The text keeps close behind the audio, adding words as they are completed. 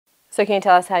So can you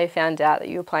tell us how you found out that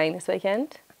you were playing this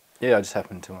weekend? Yeah, I just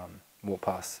happened to walk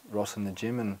past Ross in the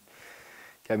gym and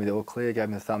gave me the all clear, gave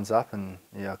me the thumbs up, and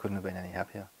yeah, I couldn't have been any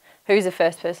happier. Who's the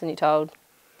first person you told?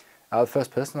 The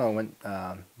first person, I went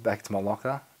back to my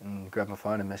locker and grabbed my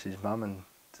phone and messaged Mum and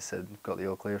just said, got the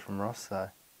all clear from Ross. So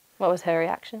What was her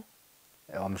reaction?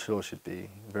 I'm sure she'd be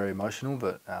very emotional,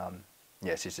 but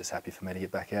yeah, she's just happy for me to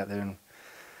get back out there and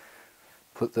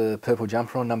put the purple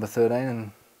jumper on, number 13,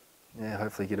 and yeah,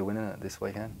 hopefully get a win in it this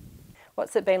weekend.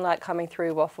 What's it been like coming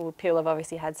through Waffle? Peel have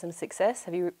obviously had some success.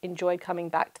 Have you enjoyed coming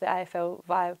back to the AFL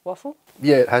via Waffle?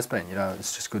 Yeah, it has been. You know,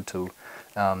 it's just good to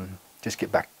just get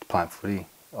back to playing footy.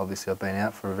 Obviously, I've been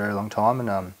out for a very long time,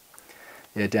 and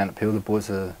yeah, down at Peel, the boys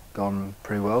are going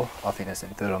pretty well. I think they're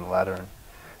sitting third on the ladder,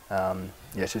 and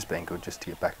yeah, it's just been good just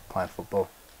to get back playing football.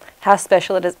 How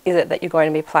special is it that you're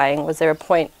going to be playing? Was there a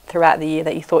point throughout the year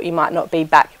that you thought you might not be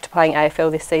back to playing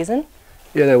AFL this season?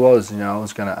 Yeah, there was. You know, I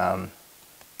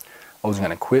was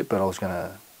gonna quit, but I was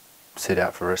gonna sit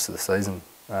out for the rest of the season.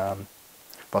 But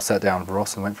I sat down with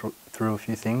Ross and went through a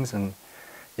few things, and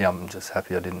yeah, I'm just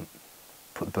happy I didn't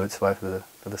put the boots away for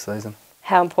the season.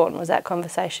 How important was that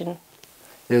conversation?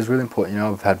 Yeah, it was really important. You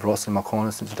know, I've had Ross in my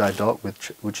corner since day dot,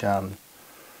 which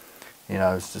you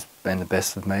know, has just been the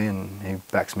best of me, and he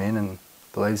backs me in and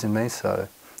believes in me. So,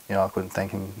 you know, I couldn't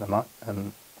thank him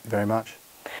very much.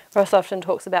 Ross often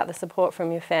talks about the support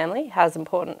from your family. How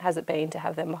important has it been to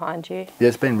have them behind you? Yeah,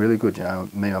 it's been really good. You know,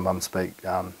 me and my mum speak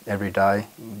every day,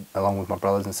 along with my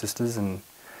brothers and sisters, and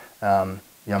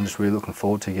yeah, I'm just really looking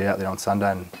forward to get out there on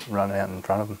Sunday and run out in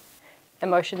front of them.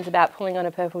 Emotions about pulling on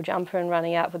a purple jumper and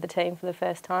running out with the team for the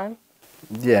first time?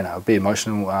 Yeah, no, it'll be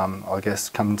emotional, I guess,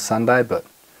 come Sunday, but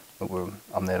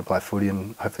I'm there to play footy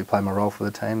and hopefully play my role for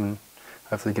the team and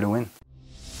hopefully get a win.